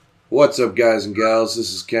What's up, guys and gals?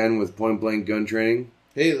 This is Ken with Point Blank Gun Training.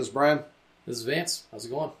 Hey, this is Brian. This is Vance. How's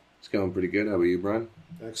it going? It's going pretty good. How about you, Brian?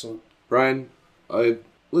 Excellent. Brian,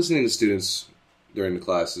 listening to students during the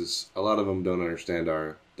classes, a lot of them don't understand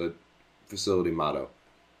the facility motto.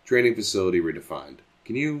 Training facility redefined.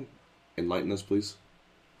 Can you enlighten us, please?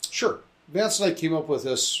 Sure. Vance and I came up with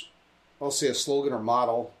this, I'll say a slogan or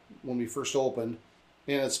motto when we first opened.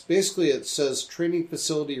 And it's basically, it says training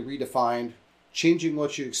facility redefined, changing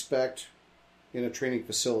what you expect in a training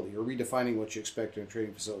facility, or redefining what you expect in a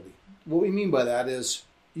training facility. What we mean by that is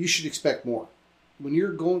you should expect more. When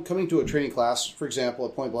you're coming to a training class, for example,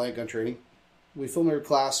 at Point Blank Gun Training, we film every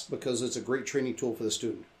class because it's a great training tool for the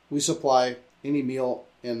student. We supply any meal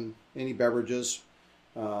and any beverages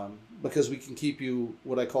because we can keep you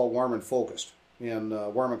what I call warm and focused, and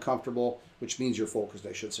warm and comfortable, which means you're focused,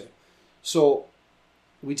 I should say. So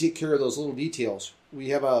we take care of those little details.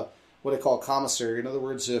 We have what I call commissary. In other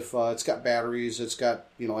words, if it's got batteries, it's got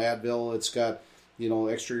Advil, it's got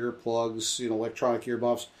extra earplugs, electronic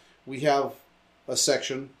earmuffs. We have a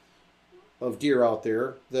section of gear out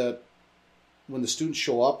there that when the students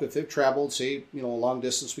show up, if they've traveled, say, a long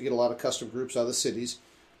distance, we get a lot of custom groups out of the cities.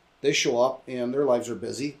 They show up and their lives are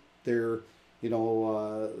busy. They're,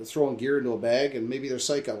 throwing gear into a bag and maybe their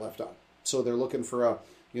sight got left on. So they're looking for a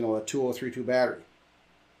 2032 battery.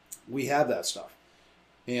 We have that stuff.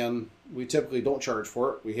 And we typically don't charge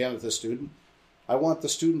for it. We hand it to the student. I want the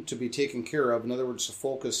student to be taken care of. In other words, to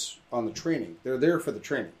focus on the training. They're there for the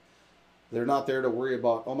training. They're not there to worry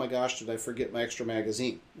about, oh my gosh, did I forget my extra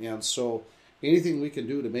magazine? And so anything we can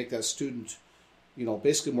do to make that student,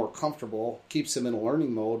 basically more comfortable, keeps them in a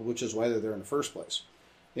learning mode, which is why they're there in the first place.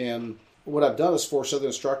 And what I've done is force other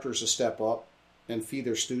instructors to step up and feed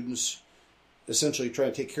their students, essentially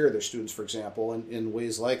trying to take care of their students, for example, in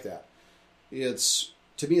ways like that.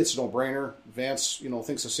 To me, it's a no-brainer. Vance,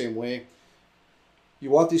 thinks the same way.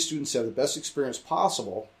 You want these students to have the best experience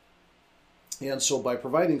possible. And so by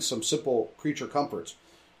providing some simple creature comforts,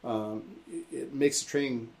 it makes the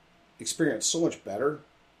training experience so much better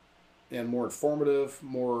and more informative,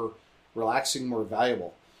 more relaxing, more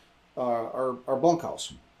valuable. Our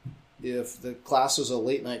bunkhouse. If the class is a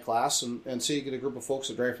late night class, and say you get a group of folks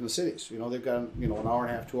that drive from the cities, they've got an hour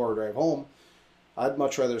and a half, 2 hour drive home, I'd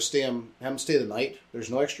much rather have them stay the night.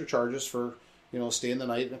 There's no extra charges for staying the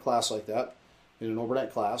night in a class like that, in an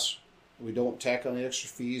overnight class. We don't tack on the extra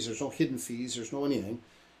fees. There's no hidden fees. There's no anything.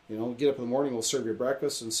 Get up in the morning, we'll serve you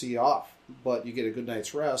breakfast and see you off. But you get a good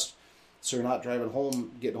night's rest, so you're not getting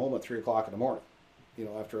home at 3 o'clock in the morning,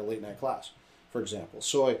 after a late night class, for example.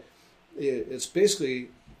 So it's basically,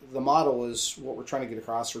 the motto is what we're trying to get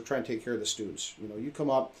across. We're trying to take care of the students. You come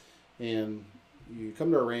up and you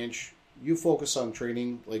come to our range, you focus on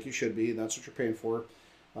training like you should be, and that's what you're paying for,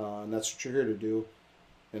 and that's what you're here to do,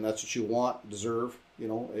 and that's what you want, deserve.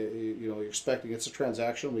 You're expecting, it's a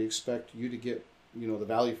transaction. We expect you to get the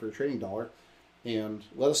value for your training dollar, and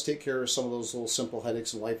let us take care of some of those little simple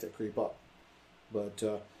headaches in life that creep up. But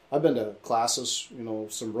I've been to classes,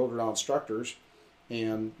 some road around instructors,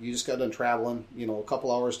 and you just got done traveling, a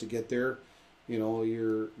couple hours to get there.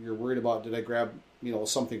 You're worried about, did I grab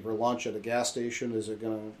something for lunch at a gas station? Is it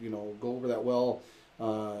going to go over that well?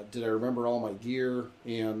 Did I remember all my gear?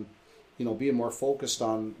 And being more focused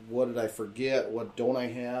on what did I forget, what don't I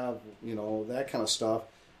have, that kind of stuff,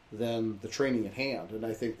 than the training at hand. And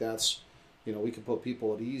I think that's, we can put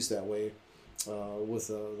people at ease that way with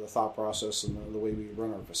the thought process and the way we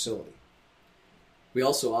run our facility. We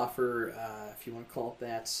also offer, if you want to call it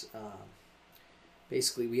that,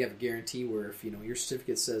 basically we have a guarantee where if your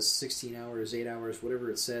certificate says 16 hours, 8 hours, whatever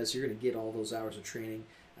it says, you're going to get all those hours of training.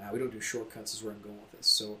 We don't do shortcuts is where I'm going with this.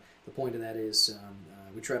 So the point of that is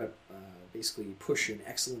we try to basically push an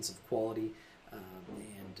excellence of quality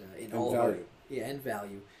and all value. And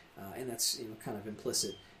value, and that's kind of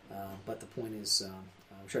implicit. But the point is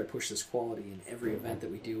we try to push this quality in every event that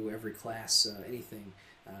we do, every class, anything,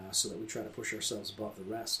 so that we try to push ourselves above the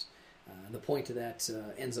rest. And the point of that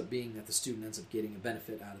ends up being that the student ends up getting a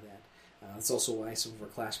benefit out of that. That's also why some of our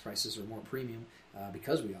class prices are more premium,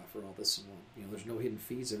 because we offer all this in one. There's no hidden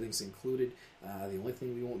fees, everything's included. The only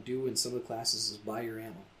thing we won't do in some of the classes is buy your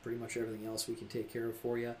ammo. Pretty much everything else we can take care of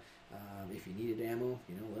for you. If you needed ammo,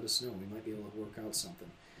 let us know. We might be able to work out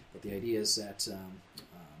something. But the idea is that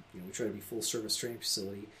we try to be full service training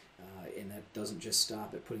facility, and that doesn't just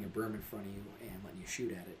stop at putting a berm in front of you and letting you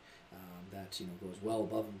shoot at it. That goes well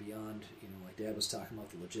above and beyond. Like Dad was talking about,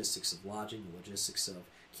 the logistics of lodging, the logistics of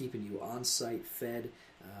keeping you on site, fed,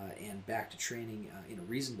 and back to training in a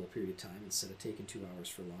reasonable period of time instead of taking 2 hours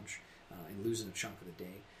for lunch and losing a chunk of the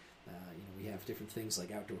day. We have different things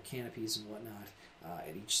like outdoor canopies and whatnot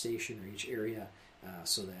at each station or each area,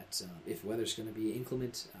 so that if weather's going to be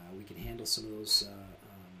inclement, we can handle some of those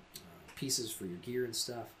pieces for your gear and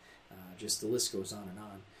stuff. Just the list goes on and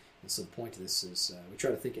on. And so the point of this is we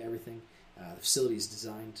try to think of everything. The facility is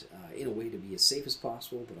designed in a way to be as safe as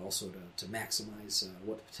possible, but also to maximize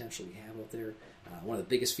what potential we have out there. One of the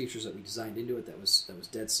biggest features that we designed into it that was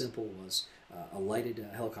dead simple was a lighted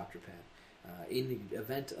helicopter pad. In the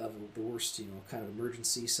event of the worst, kind of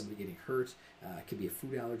emergency, somebody getting hurt, it could be a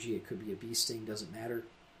food allergy, it could be a bee sting, doesn't matter.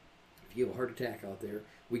 If you have a heart attack out there,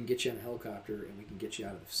 we can get you on a helicopter and we can get you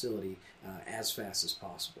out of the facility as fast as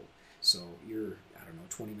possible. So you're,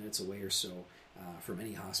 20 minutes away or so from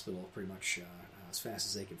any hospital, pretty much as fast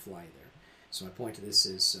as they can fly there. So my point to this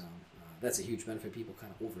is that's a huge benefit people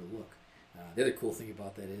kind of overlook. The other cool thing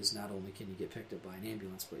about that is not only can you get picked up by an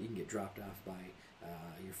ambulance, but you can get dropped off by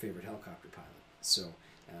your favorite helicopter pilot. So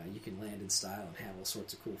you can land in style and have all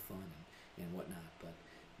sorts of cool fun and whatnot. But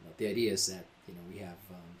the idea is that we have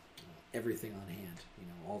everything on hand.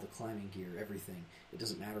 All the climbing gear, everything. It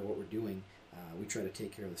doesn't matter what we're doing. We try to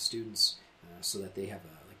take care of the students so that they have,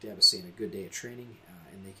 like Dad was saying, a good day of training,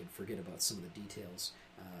 and they can forget about some of the details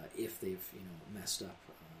if they've messed up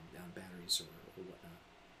on batteries or whatnot.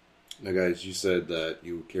 Now, guys, you said that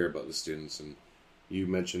you care about the students, and you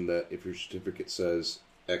mentioned that if your certificate says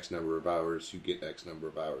X number of hours, you get X number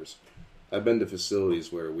of hours. I've been to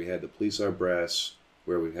facilities where we had to police our brass,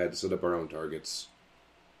 where we had to set up our own targets.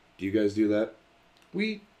 Do you guys do that?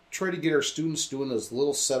 We try to get our students doing as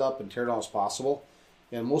little setup and tear down as possible,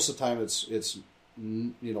 and most of the time it's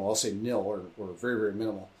I'll say nil or very, very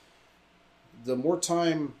minimal. The more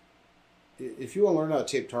time, if you want to learn how to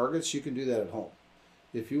tape targets, you can do that at home.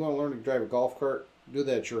 If you want to learn to drive a golf cart, do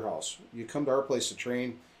that at your house. You come to our place to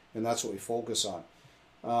train, and that's what we focus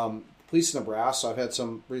on. Police in Nebraska, I've had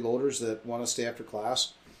some reloaders that want to stay after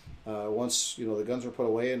class. Once the guns are put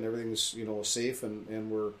away and everything's safe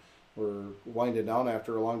and we're winding down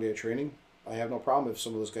after a long day of training, I have no problem if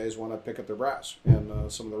some of those guys want to pick up their brass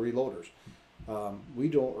and some of the reloaders. We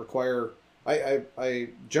don't require. I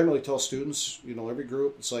generally tell students, every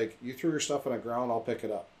group, it's like, you threw your stuff on the ground, I'll pick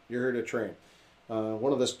it up. You're here to train.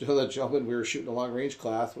 One of the gentlemen, we were shooting a long range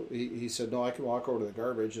class. He said, "No, I can walk over to the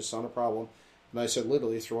garbage. It's not a problem." And I said,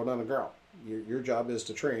 "Literally, throw it on the ground. Your job is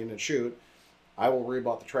to train and shoot. I will worry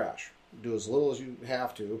about the trash. Do as little as you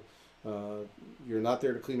have to. You're not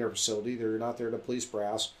there to clean our facility. You're not there to police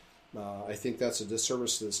brass." I think that's a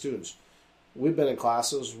disservice to the students. We've been in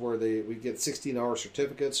classes where we get 16-hour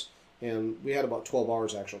certificates, and we had about 12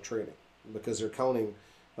 hours actual training because they're counting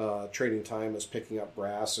training time as picking up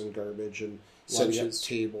brass and garbage and setting up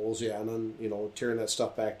tables, and then tearing that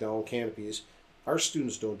stuff back down, canopies. Our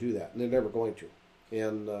students don't do that, and they're never going to.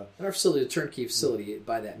 And our facility is a turnkey facility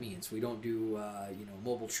by that means. We don't do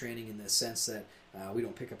mobile training in the sense that we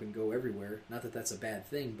don't pick up and go everywhere. Not that that's a bad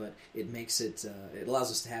thing, but it makes it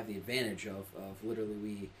allows us to have the advantage of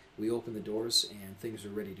literally we open the doors and things are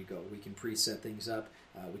ready to go. We can preset things up.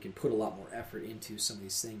 We can put a lot more effort into some of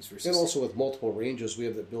these things. And also with multiple ranges, we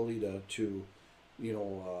have the ability to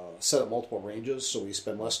set up multiple ranges, so we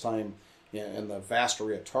spend less time in the vast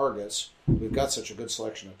array of targets. We've got such a good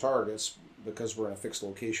selection of targets because we're in a fixed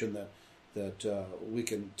location that we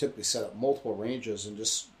can typically set up multiple ranges and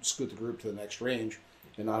just scoot the group to the next range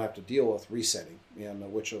and not have to deal with resetting,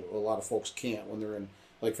 and which a lot of folks can't when they're in,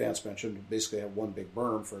 like Vance mentioned, basically have one big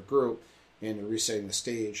berm for a group, and you're resetting the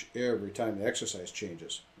stage every time the exercise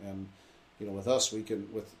changes. And with us, we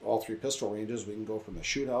can, with all three pistol ranges, we can go from the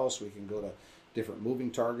shoot house, we can go to different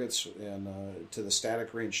moving targets, and to the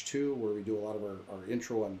static range 2, where we do a lot of our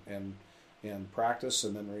intro and practice,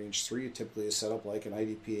 and then range 3 typically is set up like an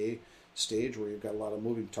IDPA stage where you've got a lot of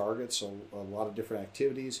moving targets, so a lot of different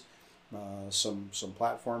activities, some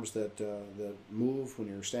platforms that move when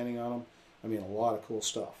you're standing on them. I mean, a lot of cool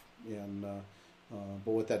stuff. And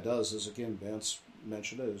but what that does is, again, Vance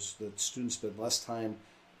mentioned it, is that students spend less time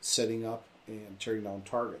setting up and tearing down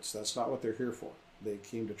targets. That's not what they're here for. They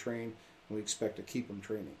came to train, and we expect to keep them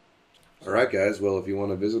training. All right, guys. Well, if you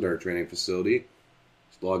want to visit our training facility,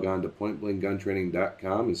 log on to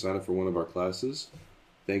pointblankguntraining.com and sign up for one of our classes.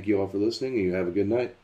 Thank you all for listening, and you have a good night.